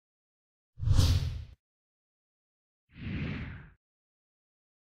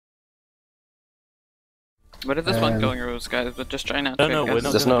What if this one killing rules, guys? But just try not to. No, we're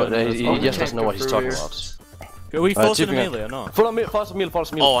not. He just doesn't know what he's talking about. Are we forcing a melee or not? Follow me, follow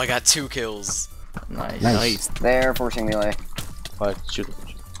me. Oh, I got 2 kills. Nice. They're forcing melee. Alright, shoot.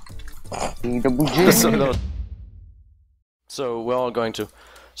 Double So we're all going to.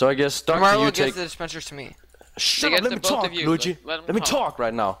 So I guess Doctor, Marlo you gives take. the dispensers to me. Shut up! Let me talk, Luigi. Let me talk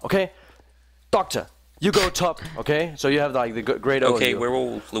right now, okay? Doctor, you go top, okay? So you have like the great overview. Okay, where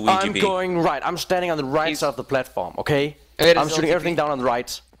will Luigi be? I'm going right. I'm standing on the right side of the platform, okay? It I'm is shooting LTP. everything down on the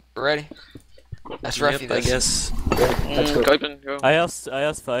right. Ready? That's rough. I guess. Go. I asked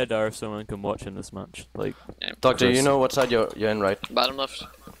Fidar if someone can watch in this match. Like, Doctor, you know what side you're in, right? Bottom left.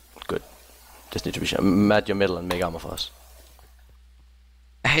 Good. Just need to be sure. Matt, your middle and make armor for us.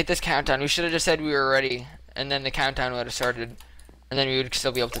 I hate this countdown. We should have just said we were ready, and then the countdown would have started, and then we would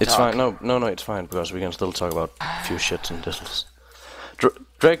still be able to It's talk. fine. No, it's fine because we can still talk about a few shits and distance.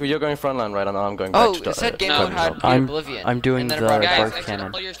 Draco, you're going frontline, right? And I'm going back to it said game no, mode had to be I'm- Oblivion. I'm doing and then the it brought Guys, Dark exit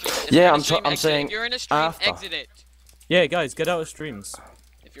Cannon. all your streams. If Yeah, you're in I'm a stream, I'm exit. saying If you're in a stream, after. exit it. yeah, guys, get out of streams.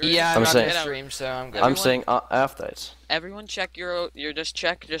 If you're in Yeah, a I'm I'm not saying- gonna stream, so I'm good. I'm saying after it. Everyone check your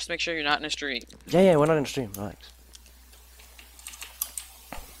just make sure you're not in a stream. Yeah, we're not in stream, right?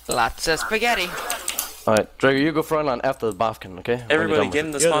 Lots of spaghetti. Alright, Draco, you go frontline after the Bafkin, okay? Everybody get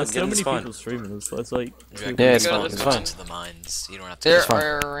in the Yeah, spawn, there's get so in the many spawn. people streaming this. That's like. Yeah, it's Go to fine. the It's spawn. fine. To the mines. You don't have to. There fine.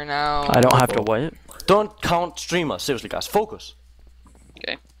 are now. I don't have to what? Don't count streamers, seriously, guys. Focus.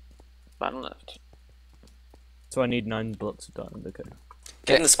 Okay. Bottom left. So I need 9 blocks of diamond. Okay.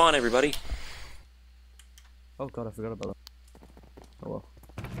 Get in the spawn, everybody. Oh god, I forgot about that. Oh well.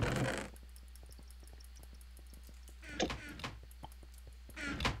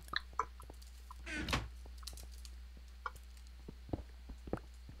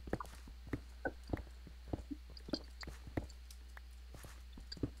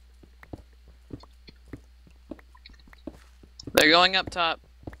 They're going up top.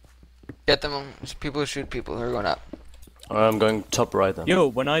 Get them. It's people who shoot people who are going up. Alright, I'm going top right then. Yo,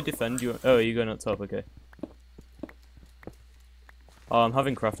 when I defend you, oh, you're going up top. Okay. Oh, I'm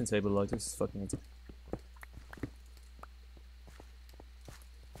having crafting table like this is fucking insane.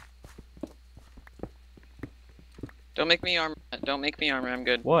 Don't make me armor. Don't make me armor. I'm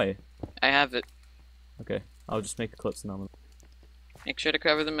good. Why? I have it. Okay, I'll just make a clips now. Make sure to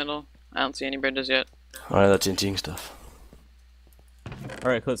cover the middle. I don't see any bridges yet. Alright, that's inting stuff.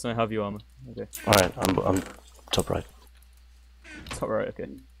 Alright, clips, I have you armor. Okay. Alright, I'm top right. Top right. Okay.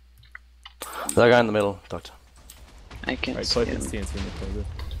 That guy in the middle, Doctor. I can Right, see clip him. is TNT in the closet.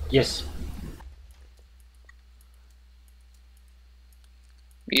 Yes.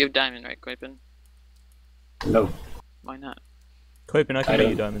 You have diamond, right, Quapen? No. Why not? Koipin, I can I make don't-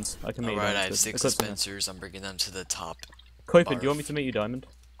 you diamonds. I can make you Alright, I diamonds. have 6 Eclipse in there. dispensers. I'm bringing them to the top. Koipin, do you want me to make you diamond?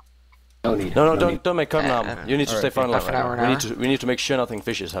 No need. No, need. don't make Carbon armor. You need to stay Alright, frontline half an right hour now. now. We need to make sure nothing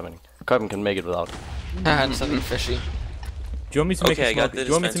fishy is happening. Carbon can make it without. And something fishy. Do you want me to make Okay, a I small? got the Do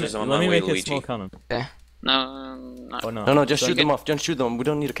you want me to dispensers on let my me way, make a Luigi. small cannon? No, not. Or no? No, just So shoot I them get- off. Just shoot them. We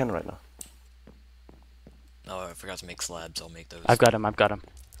don't need a cannon right now. Oh, I forgot to make slabs. I'll make those. I've got him. I've got him.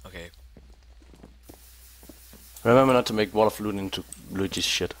 Okay. Remember not to make Wall of Loot into Luigi's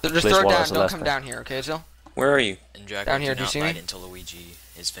shit. So just Place throw it wall down. as the Don't last come thing. down here, okay, Jill? Where are you? And Draco, Down here, do you not see me? bite until Luigi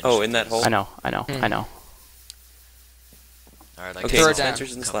is finished. Oh, with in that these. hole? I know. I know. Hmm. I know. Alright, I Okay, Throw guess it down.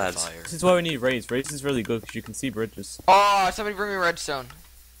 dispensers and I'll slabs. fire. This is why we need raise. Raise is really good because you can see bridges. Oh, somebody bring me redstone.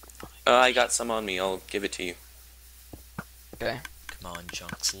 I got some on me. I'll give it to you. Okay. Come on,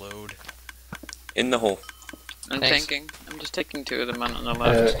 chunks, load. In the hole. I'm Thanks. tanking. I'm just taking 2 of them on the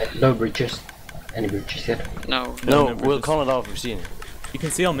left. No bridges. Any bridges yet? No. No, no, we'll bridges. call it out if we've seen it. You can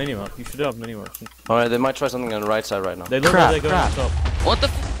see on minimap. You should have minimap. Alright, they might try something on the right side right now. They look Crap, like they're going crap. up top. What the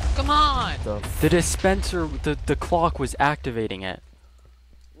come on! The dispenser, the clock was activating it,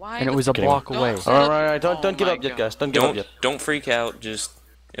 Why? and it the was a Kidding. block Don't away. say- Alright, don't Oh give my up yet, God. guys. Don't give up Don't yet. don't freak out. Just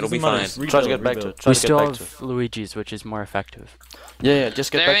it'll be Doesn't fine. matter, Try to rebuild, get back to rebuild. it. Try We to get still back to have it. Luigi's, which is more effective. Yeah,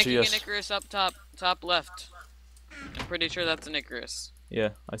 just get They're back to ranking yours. an Icarus up top left. I'm pretty sure that's an Icarus. Yeah,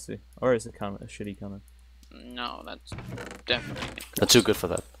 I see. Or is it cannon? A shitty cannon? No, that's definitely an Icarus. That's too good for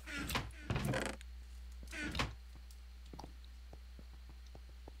that.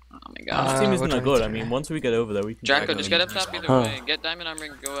 Oh my god. This team what isn't do I that good. need I to- mean, once we get over there, we can. Draco, Draco, just you get up can top respawn. either Huh. way. Get diamond armor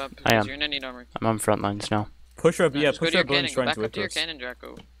and go up. I Because am. you're gonna need armor. I'm on front lines now. Push her up. No, Yeah, just go push to her your button cannon. trying Back to up to your Icarus. cannon,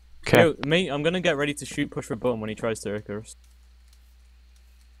 Draco. Okay. Yo, mate, I'm gonna get ready to shoot push for button when he tries to Icarus.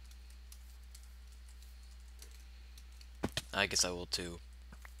 I guess I will too.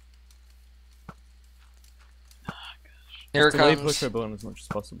 Here it Delay comes. push for button as much as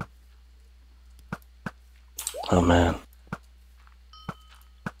possible. Oh man.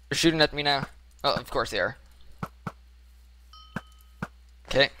 They're shooting at me now. Oh, of course they are.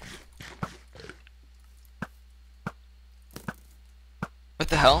 Okay. What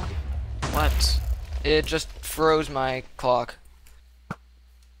the hell? What? It just froze my clock.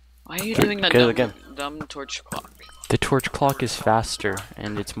 Why are you doing that Get it again. dumb torch clock? The torch clock is faster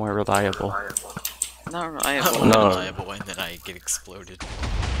and it's more reliable. Not reliable. No. Reliable, and then I get exploded.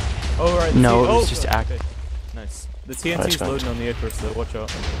 Oh, right. No, it was oh, just okay. active. Nice. The TNT's Right, loading on the Icarus, so watch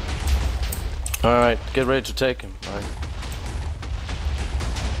out. Alright, get ready to take him. Alright.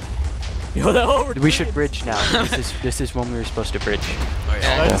 Yo, that over. We should bridge now. This is when we were supposed to bridge. Oh,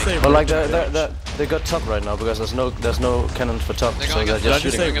 yeah. Did I just say But like bridge? they got top right now because there's no cannons for top, They're so going they're up Did I just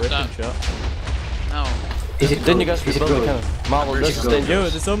just shooting. say Shooting rip up and shot? No. Didn't you guys rebuild the cannon? Marvel, this is Yo,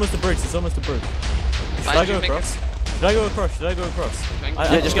 dangerous. it's almost a bridge. It's almost a bridge. Should Why'd I you go make across? Should I go across? Should I go across?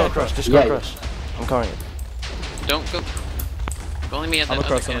 Yeah, just go across. Just go across. I'm covering it. Don't go. Only me at the I'm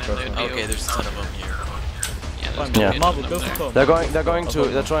across, other I'm cannon, across, there'd be Okay, over. there's a ton of them here. Yeah, Fine, there's Marvel, two go of them for there.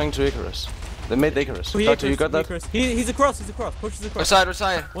 top. They're trying to Icarus. They made the Icarus. Oh, he Doctor, you Icarus, got that? Icarus. He's across. He's across. Pushes What across. side? What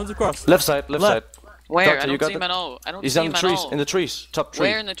side? One's across. Left side, left side. Where? Doctor, I you don't got see him the- at all. I don't He's see on him the at trees, all. in the trees, top tree.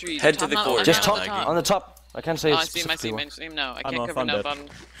 Where in the trees? Head to the I'm not- core. I'm Just not top, on on the top. I can't say Oh, I it's see him, I see him, I see him now. I I'm can't off, cover I'm no dead. button.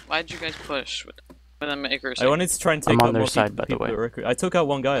 Why'd you guys push with them Icarus? I wanted to try and take I'm out on their more side, by the people way. that were I took out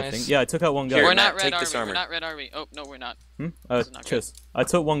one guy, I Nice. think. Yeah, I took out one guy. Here, We're Matt, not red, take are this we? We're armor. not red, are we? Oh, no, we're not. Hmm? This is not Cheers. I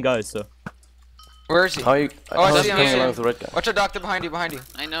took one guy, so. Where is he? How are you Oh, I how's see it him, coming I see along him. with the red guy? Watch out, doctor, behind you, behind you.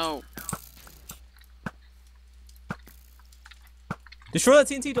 I know. Destroy that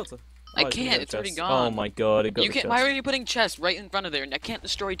TNT, Doctor. I Oh, can't, got it's already chest. gone. Oh my god, it got You the can't. chest. Why are you putting chests right in front of there? I can't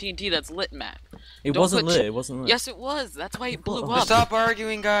destroy TNT that's lit, Matt. It Don't wasn't put lit, it wasn't lit. Yes, it was. That's why it blew Oh, up. Stop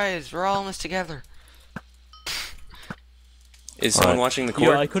arguing, guys. We're all in this together. Is someone Alright. watching the Yeah,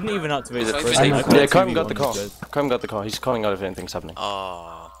 core? I couldn't even activate Is the it first safe? thing. I Yeah, couldn't Carm TV got the one call. of these guys. Carm got the call. He's calling out if anything's happening.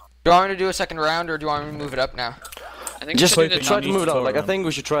 Oh. Do you want me to do a second round, or do you want me to move it up now? I think Just we should do the try top. to move it top on. Like I around. think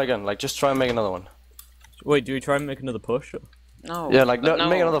we should try again. Like just try and make another one. Wait, do we try and make another push? Or No. Yeah, like but no.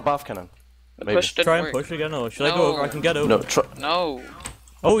 make another buff cannon. The Maybe. push didn't try and work. push again, or should I go No. over? I can get over. No, try. No.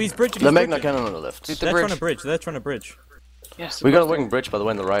 Oh, he's bridging. The He's Magna bridging. cannon on the left. Shoot the They're bridge. trying to bridge. They're trying to bridge. Yes. We got a working bridge by the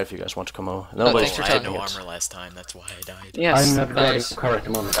way in the right if you guys want to come over. Nobody's thanks for I had telling no me. armor last time, that's why I died. Yes. I'm not Nice. ready to core at the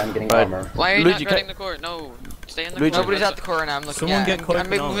moment. I'm getting Right. armor. Why are you Luigi, not guarding the core? No. Stay in the Luigi. core. Nobody's at the core now. I'm looking. Someone Yeah, get Koipen I'm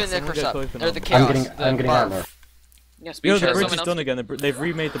moving armor. in there Someone for get stuff. Koipen They're the armor. chaos. I'm getting barf. armor. Yes, Yo, we the should. bridge Someone is else. done again. They've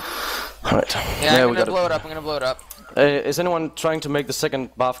remade the. Alright. Yeah, I'm we gonna got blow it. it up. I'm gonna blow it up. Is anyone trying to make the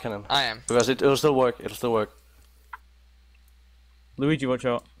second bath cannon? I am. Because it'll still work. It'll still work. Luigi, watch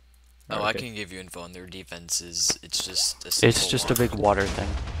out. Oh, Okay. I can give you info on their defenses. It's just a It's just a big water thing.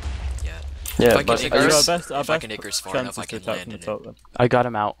 Yeah. Yeah, If I but can are you- Icarus- Our if I best can Icarus far chance enough, I is to can attack land from in the it. top. Then. I got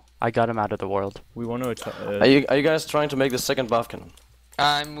him out. I got him out of the world. We want to attack. are you guys trying to make the second bath cannon?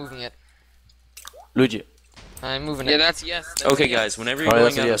 I'm moving it. Luigi. I'm moving Yeah, it. that's yes. That's Okay, yes. guys, whenever you're Alright,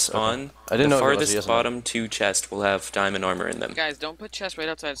 going that's a out yes, of spawn, I didn't the know if it was a farthest yes or no. bottom two chests will have diamond armor in them. Guys, don't put chests right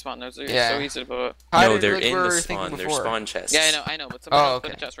outside spawn. Those are Yeah. so easy to blow up. How No, did they're we in were the thinking spawn. They're before? spawn chests. Yeah, I know, but somebody Oh, else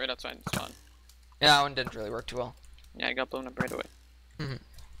put okay. a chest right outside spawn. Yeah, that one didn't really work too well. Yeah, I got blown up right away.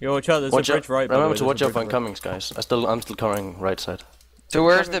 Yo, watch out. There's Watch a bridge out. right. by the Remember way, to there's watch a out for bridge right. incomings, guys. I'm still covering right side. So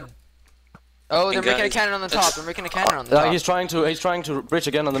where's the? Oh, they're You making a guys- cannon on the top. They're making a cannon on the top. He's trying to bridge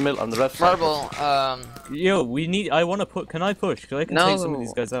again on the middle on the left side. Marble. Yo, we need. I want to put. Can I push? Cause I can take some of No.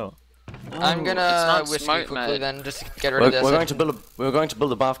 these guys out. I'm it's gonna not whisk smart, you quickly Matt. then, just to get rid We're, of this. we're going to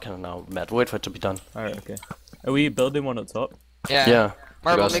build a bath cannon now, Matt. Wait for it to be done. All right. Okay. Are we building one up top? Yeah. Yeah.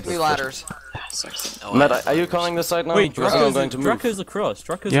 Marble, because make me the- ladders. Oh, Matt, I- are you calling this side now? Wait, Because I'm going to move. Draco's across.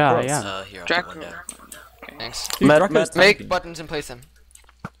 Draco's Yeah, across. yeah. Here, I'll Drac- put one down. Thanks. Dude, Matt- Draco's Matt- Make tanky. buttons and place them.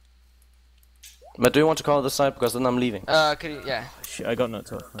 Matt, do you want to call this side? Because then I'm leaving. Could you, yeah. Shit, I got no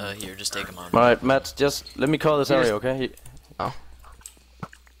top. Here, just take them on. Alright, Matt, just let me call this Here's- area, okay? Oh.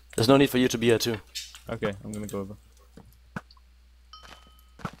 There's no need for you to be here too. Okay, I'm gonna go over.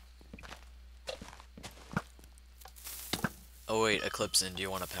 Oh wait, Eclipsin, do you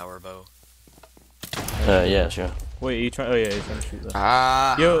want a power bow? Yeah, sure. Wait, are you trying? Oh yeah, you're trying to shoot that.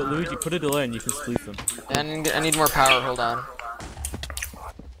 Ah. Yo, Luigi, put a delay and you can spleef them. I need more power. Hold on.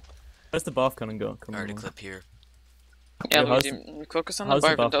 Where's the bath cannon go? Come Alright, on. Eclip here. Yeah, Yo, how's Luigi, focus on the how's the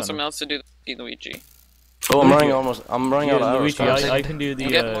barb and buff tell on someone it? else to do the Luigi. Oh, I'm running out of arrows. Luigi, guys. I can do the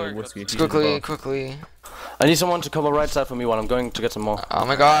Get more. whiskey. Just quickly. I need someone to cover right side for me while I'm going to get some more. Oh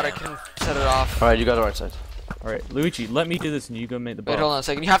my god, I can set it off. Alright, you got the right side. Alright, Luigi, let me do this and you go make the Wait, bath. hold on a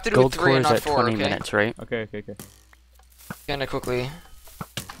second. You have to do Gold 3 core and is not at 4, 20 okay? minutes, right? Okay. Kinda quickly.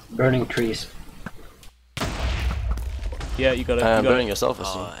 Burning trees. Yeah, you got it. You got Burning it. yourself, I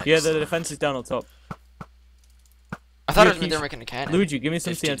Oh, see. Yeah, the defense is down on top. I thought Yeah, it was me keep- they were making a cannon. Luigi, give me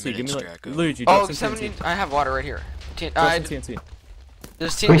some 15 TNT. Give me minutes, like Draco. Luigi. Oh, drop some 70. TNT. I have water right here. Drop some TNT.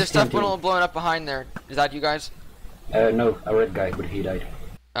 There's Where's stuff TNT? blowing up behind there. Is that you guys? No, a red guy, but he died.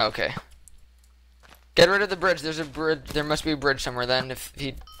 Okay. Get rid of the bridge. There's a bridge. There must be a bridge somewhere then, if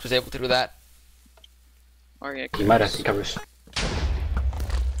he was able to do that. Or yeah, He might have to covers.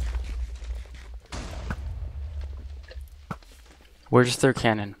 Where's their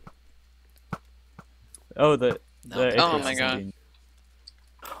cannon? Oh, the Okay. Oh Icarus my is God. indeed-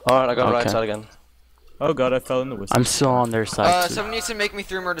 Alright, I got the right Okay. side again. Oh god, I fell in the whistle. I'm still on their side. too. Someone needs to make me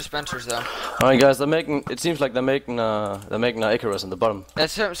 3 more dispensers though. Alright guys, they're making, it seems like they're making Icarus in the bottom.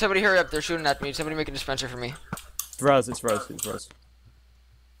 Somebody hurry up, they're shooting at me. Somebody make a dispenser for me. It's Raz, it's Raz.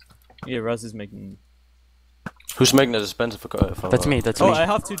 Yeah, Raz is making... Who's making the dispenser for That's me. That's Oh, me. I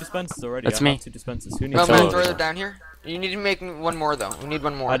have 2 dispensers already. That's I me. have 2 dispensers. Who No, needs I'm gonna Oh. throw it down here. You need to make 1 more though. We need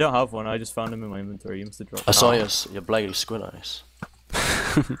 1 more. I don't have one, I just found them in my inventory. You must have dropped I saw them. your blackly squid eyes.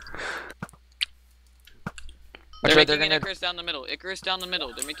 they're Wait, they're making gonna- Icarus down the middle. Icarus down the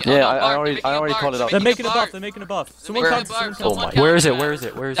middle. They're making. Yeah, oh, no, I barf. already- They're I already making called it out. They're They're making a buff, barf. they're making a buff. They're Someone making can't, a barf. someone Someone can't. count Where is it? that. Where is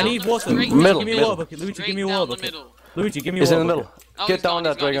it? Where is I it? need water. Straight Middle, Give me a middle. water bucket. Luigi, give Straight me a down water the bucket. middle. Luigi, give me a He's in water the middle. bucket. Oh, Get he's gone, down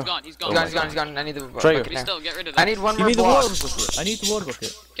there, he's gone, Drago. he's gone, he's gone. Oh He's my gone, he's gone. I need the Drago. bucket But now. still, get rid of I that. need 1 Give more me the block. water bucket. I need the water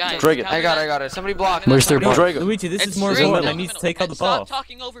bucket. Guys, Drag it. counter I got that. it, I got it. Somebody block. Where's their No, buff? Drago. Luigi, this It's is more straight important. down I the need to middle. take out And the stop bath.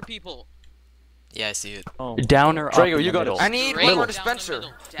 talking over people. Yeah, I see it. Oh. Down or up Drago, in you the got it. middle? I need Straight 1 more down the dispenser. middle.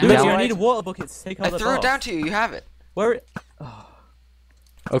 Luigi, Down I right. need a water bucket to take out I the threw it bath. down to you. You have it. Where?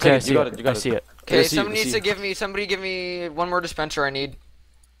 Okay, I You see got it. it, you got I it. see it. Okay, I see it, someone I needs see to it. give me. Somebody give me 1 more dispenser. I need.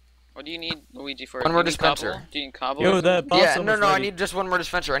 What do you need, Luigi, for it? One Do more you need cobble? dispenser. Do you need cobble? Yo, the bath's Yeah, almost no, I ready. need just 1 more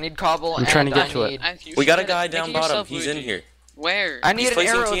dispenser. I need cobble. I'm trying to and get to I it. need- You We got a should guy make down it bottom. yourself, He's in Luigi. here. Where? I need He's an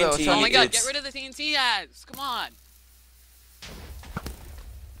placing arrow though. TNT. Oh my god, It's- get rid of the TNT ads! Come on!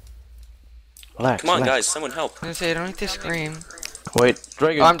 Relax, Come on, relax. guys, someone help. I was gonna say I don't need to scream. Wait,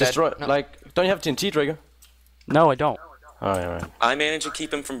 Drago, Oh, I'm dead. destroy. No. Like, don't you have TNT, Drago? No, I don't. Alright. I managed to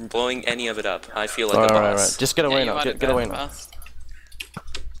keep him from blowing any of it up. I feel like a Alright. boss. Just get away Yeah, you now. wanted Get that away now. fast.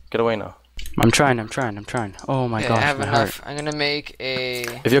 Get away now. I'm trying. Oh my Okay, gosh, I have my enough. heart. I'm gonna make a.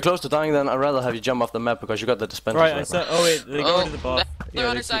 If you're close to dying, then I'd rather have you jump off the map because you got the dispenser. Right, I said. Oh wait, they go Oh, to the bath. they're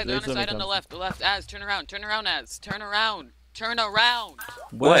on they our side, they're on our side on the left, Az, turn around, Az, turn around!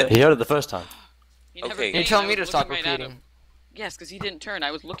 What? He heard it the first time. He never Okay. came, You're telling I me was to stop looking right at repeating. him. Yes, because he didn't turn,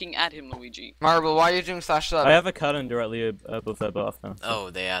 I was looking at him, Luigi. Marble, why are you doing slash sub? I have a cannon directly above their bath now. Oh,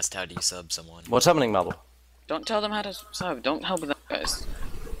 they asked how do you sub someone. What's happening, Marble? Don't tell them how to sub, don't help them, guys.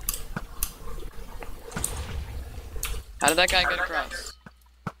 How did that guy get across?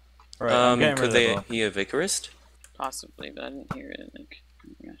 Right, I'm getting rid Could of they the bath. he a Vicarist? Possibly, but I didn't hear it, like, oh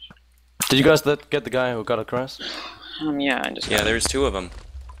my gosh. Did you guys get the guy who got across? Yeah, I just Yeah, there's 2 of them.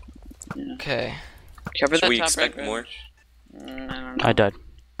 Okay. cover Should that we top expect right more? ridge. I don't know. I died.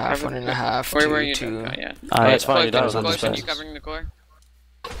 Half 1.5. Where were you? 2. Oh, yeah. It's fine, you died Close, on close, you dispensers. covering the core?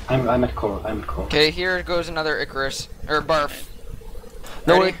 I'm at core. I'm at core. Okay, here goes another Icarus or barf.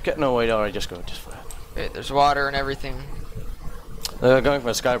 No, Ready? wait, alright, just go. Just fire. Okay, there's water and everything. They're going for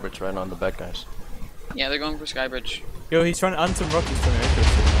a skybridge right now, the bad guys. Yeah, they're going for Skybridge. Yo, he's trying to answer rockets from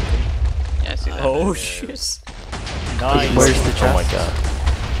Icarus. Yeah, I see that. Oh shit! Nice. Where's the chest? Oh my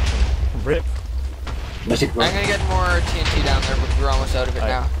god. Rip. Does it I'm work? gonna get more TNT down there, but we're almost out of it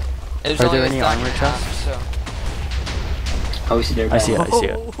now. It was Are only there a any stack armor and a half, chests? So. How is it there? I see it. I see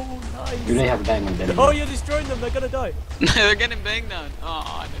it. Oh, nice. Do they have diamond then? Oh, you're destroying them. They're gonna die. They're getting banged on.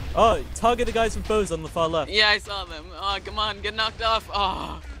 Oh, Oh, target the guys with bows on the far left. yeah, I saw them. Oh, come on, get knocked off.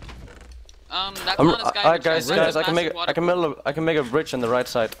 Oh. That's I'm, not a Skybridge. guys, That's a I can make massive I can make a bridge on the right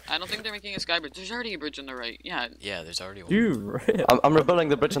side. I don't think they're making a Skybridge. There's already a bridge on the right. Yeah. Yeah, there's already one. You rip. I'm rebuilding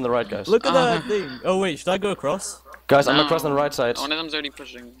the bridge on the right, guys. Look at that thing. Oh wait, should I go across? Guys, I'm No. across on the right side. One of them's already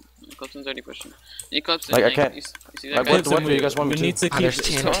pushing. Eclipson's already pushing. Eclipson, Like, I can't- You see that like, guy? what do you guys want me we to need to Ah, keep there's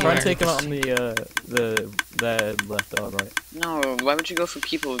TNT try and there. take them out on the left or right. No, why would you go for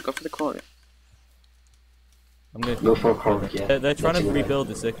people? Go for the core. I'm gonna Go for core. Yeah. they're trying That's to it, right. rebuild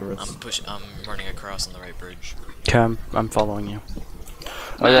this Icarus. I'm running across on the right bridge. Okay, I'm following you.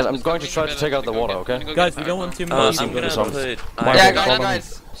 Oh, yes, I'm going to try to take out the water, okay? Guys, we don't want too many I'm people gonna with songs. put Marble, Yeah, iron, hold guys, on.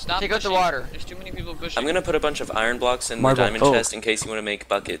 guys. Stop Take out the pushing. water. There's too many people pushing. I'm gonna put a bunch of iron blocks in Marble. the diamond Oh. chest in case you want to make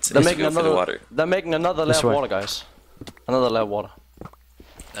buckets They're and making go for the another. water. They're making another layer This of way. water, guys. Another layer of water.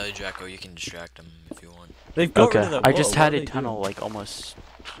 Draco, you can distract them if you want. They've got rid Okay, of that I wall. just What had are a they tunnel doing? like almost,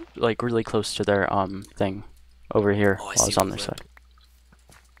 like really close to their thing, over here. Oh, I while I see was on the their flip. side.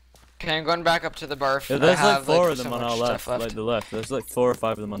 Okay, I'm going back up to the barf. Yeah, I there's like have, 4 of so them on much our stuff left, like the left. There's like 4 or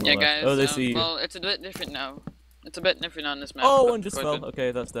 5 of them on the Yeah, left. guys. Oh, they see you. Well, it's a bit different now. It's a bit different on this map. Oh, but one just quite fell. good. Okay,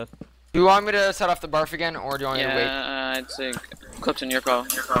 that's death. Do you want me to set off the barf again, or do you want me to wait? Yeah, I'd say Eclipse your call.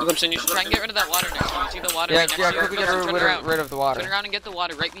 Eclipse, you should try and get rid of that water next to you. See the water Yeah, right next yeah, to you? quickly get Eclipse, rid of the water. Turn around and get the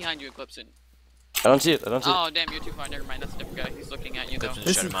water right behind you, Eclipse. I don't see it. I don't see it. Oh, damn, you're too far. Never mind. That's a different guy. He's looking at you, though. Eclipse,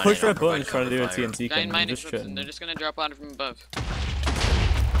 This shut is him on push in, I'll red button provide trying to do a cover fire. TNT Giant cannon. mine Just Eclipse, shitting. they're just gonna drop water from above.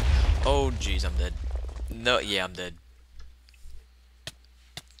 Oh jeez, I'm dead. No, yeah, I'm dead.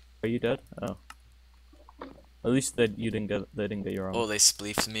 Are you dead? Oh. At least they didn't get your arm. Oh, they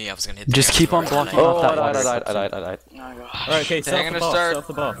spleefed me. I was gonna hit the Just ground keep on before blocking I Oh, off that I water. died. Oh my gosh. Alright, okay, set I'm off the gonna bar, start- set off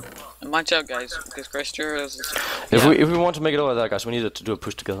the bar. Watch out, guys, because Christian is... If we want to make it over there, guys, we need to do a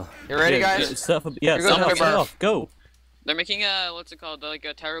push together. You ready, Yeah, guys? set off, yeah, Here set goes off, my set bar. off, go! They're making a, what's it called, like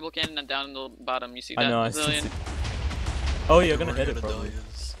a terrible cannon down in the bottom. You see that? I know, I see. Zillion? Oh, you're gonna hit it probably.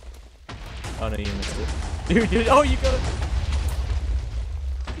 Oh no, you missed it. Dude, oh, you got it!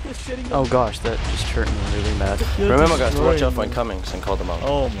 You're shitting Oh gosh, that just hurt me really bad. Remember, guys, to watch out for destroying me. incomings and call them out.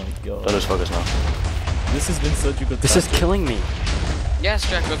 Oh my god. Don't lose focus now. This has been such a good This is tactic. killing me. Yes,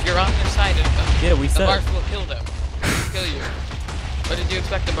 Draco, if you're on their side, Yeah, we the said. barf will kill them. Kill you. What did you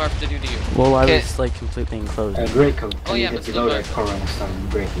expect the barf to do to you? Well, I Okay. was like completely enclosed. Great code. Oh, yeah, Can you but get still below barf. that core and start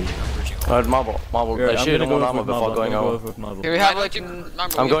breaking? Alright, marble. Yeah, I'm Shoot gonna him go on over armor with before marble. going I'm gonna go over. with marble. Here we Why have don't like. you-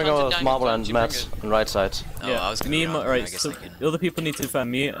 Marble, I'm we going have over tons with of diamonds, marble why and don't you bring mats it? on right sides. Oh, Yeah, I was gonna me be and wrong, right, I guess so I can. the other people need to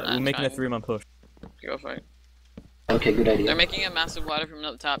defend me. We're I'm making a trying. 3-man push. Go for it. Okay, good idea. They're making a massive water from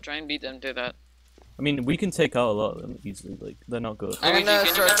the top. Try and beat them to that. I mean, we can take out a lot of them easily. Like, they're not good. I'm Luigi, gonna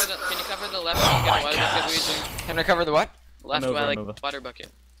can start. you cover the left so you get a water bucket, Luigi? Can I cover the what? Left, I'm over, like, I'm over. water bucket.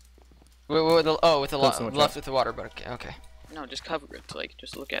 With the, oh, with the Close so much left up. with the water, but okay. No, just cover it. Like,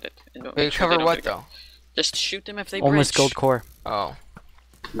 just look at it. And don't Wait, make sure they cover don't what pick though? it. Just shoot them if they Almost bridge. gold core. Oh.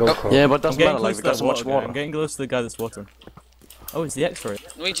 Go core. Yeah, but it I'm doesn't getting matter, like, close to we got that so much water guy. water. I'm getting close to the guy that's watering. Oh, it's the X-ray.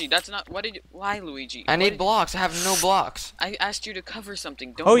 Luigi, that's not. What did you? Why, Luigi? I What need did- blocks. I have no blocks. I asked you to cover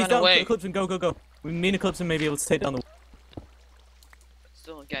something. Don't Oh, he's run down. away. Eclipse and go, go, go. Me and Eclipse may be able to take down the.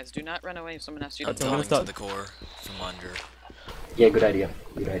 Still, guys, do not run away if someone asks you I'm to. I'm gonna tunnelling to start- the core from under. Yeah, good idea.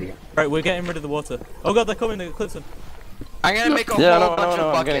 Good idea. Right, we're getting rid of the water. Oh god, they're coming, the Eclipse. I'm gonna make a Yeah, whole no, bunch no,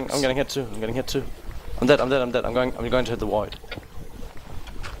 of I'm buckets. getting hit too. I'm getting hit too. I'm dead. I'm going to hit the void.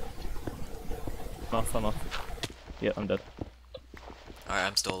 I'm off. Yeah, I'm dead. Alright,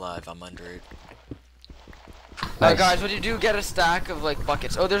 I'm still alive. I'm under it. Nice. Guys, what do you do? Get a stack of like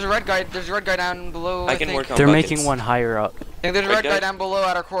buckets. Oh, there's a red guy. There's a red guy down below. I can think. work on They're buckets. making one higher up. I think there's a Red red guy guy? down below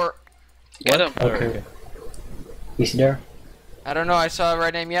at our core. Get him. Okay. He's there. I don't know. I saw a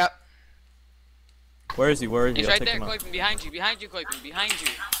red name. Yep. Where is he? Where is he? He's I'll right take there, him out. Cloypen. Behind you, behind you.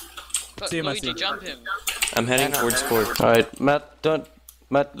 See him, I Luigi, see. jump him. I'm heading towards core. Alright, Matt,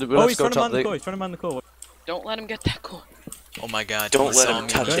 Matt, Oh, let's he's go trying to man top. the core. He's trying to man the core. Don't let him get that goal. Oh my god, Don't he let saw him me.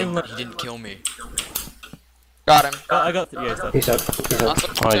 touch him. He didn't kill me. Got him. Oh, I got. Yeah, he's dead. He's up. He's up. Also,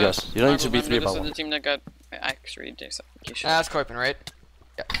 Alright, guys, you don't need to be remember 3 this by is 1. the team that got X-rayed. That's Koipen, right?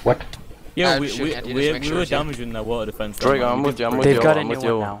 What? Yeah, just shooting at you, just we make sure were it's you. damaging their water defense. Drago, I'm with you, I'm with They've you. got a I'm new with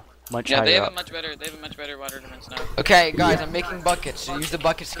you. one now. Much Yeah, they higher have a up. much better water defense now. Okay, guys, I'm making buckets. So use the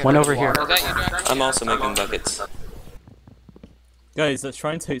buckets to get One rid of over the here. water. Is that you, Draco? I'm also making buckets. Guys, let's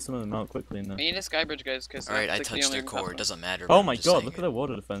try and take some of them out quickly in there. We need a skybridge, guys, because Alright, I touched their core. It doesn't matter. but Oh I'm my just god, saying look at it. their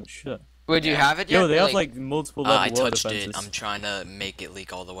water defense. Shit. Wait, do you have it yet? Yo, they have like multiple level I water touched defenses. it. I'm trying to make it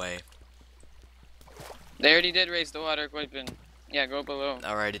leak all the way. They already did raise the water, Cloypen. Yeah, go below.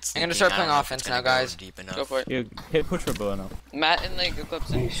 Alright, it's. I'm gonna leaking. start I playing don't know if offense it's gonna now, guys. go deep enough. Go for it. Yeah, hit push for bow now. Matt and like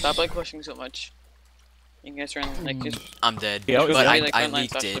Eclipse, stop like pushing so much. You guys run like just. I'm dead. Yeah, but yeah, I, like, I frontline leaked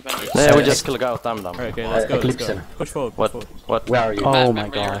stuff it. defenders. Yeah, we just kill a guy with diamond. Alright, okay, let's go. Let's Eclipse go. him. Push forward. Push What? forward. What? Where are you? Oh Matt, my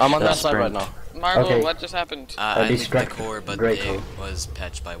remember your- gosh. I'm on that that's side right sprint. now. Marvel, Okay. what just happened? I leaked the distract core, but Great it call. was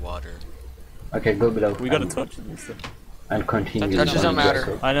patched by water. Okay, go below. We gotta and- touch this stuff. And continue. Touches don't on matter.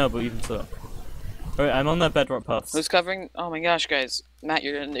 Draco. I know, but even so. Alright, I'm on that bedrock path. Who's covering? Oh my gosh, guys. Matt,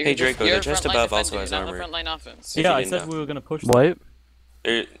 you're in. Hey, Draco, you're the chest frontline above also defender, has you're not armor. the frontline offense. Yeah, you I didn't said know. we were gonna push them. What?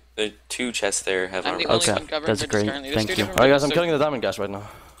 The 2 chests there have I'm armor. the only Okay, one covering that's for great. currently. There's Thank two you. different Alright, guys, people, I'm so- killing the diamond guys right now.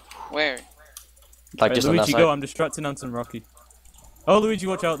 Where? Like Right, just on that Luigi, side. go. I'm distracting Anton Rocky. Oh, Luigi,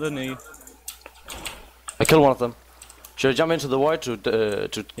 watch out, the knee. I killed one of them. Should I jump into the void to Yeah,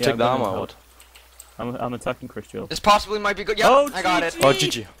 take I'm the gonna armor or help. what? I'm attacking Christian. This possibly might be good. Yep, Oh, I got it. Oh,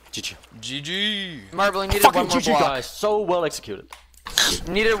 GG. GG. GG. Marble, you needed Fucking one more GG, block. guys. So well executed.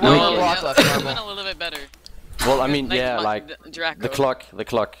 Needed one Oh, more yeah, block left, that would've been Marble. a little bit better. Well, I mean, Like, yeah, my- like Draco. the clock.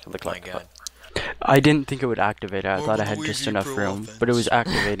 Oh my god. I didn't think it would activate it. I Or thought I with had Luigi just enough Pro room, offense. but it was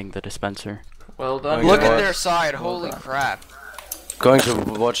activating the dispenser. Well done. Okay. Look at Well their side. Holy crap. Going to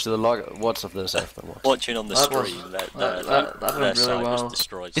watch the logs of this afterwards. Watching on the That was- screen, that that their went side really well. was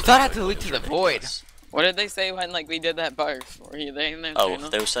destroyed. You thought I had to leak to the void. What did they say when like we did that burst? Were you there in there? Oh,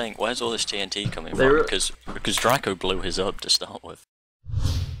 they were saying, where's all this TNT coming They from? were- Because Draco blew his up to start with.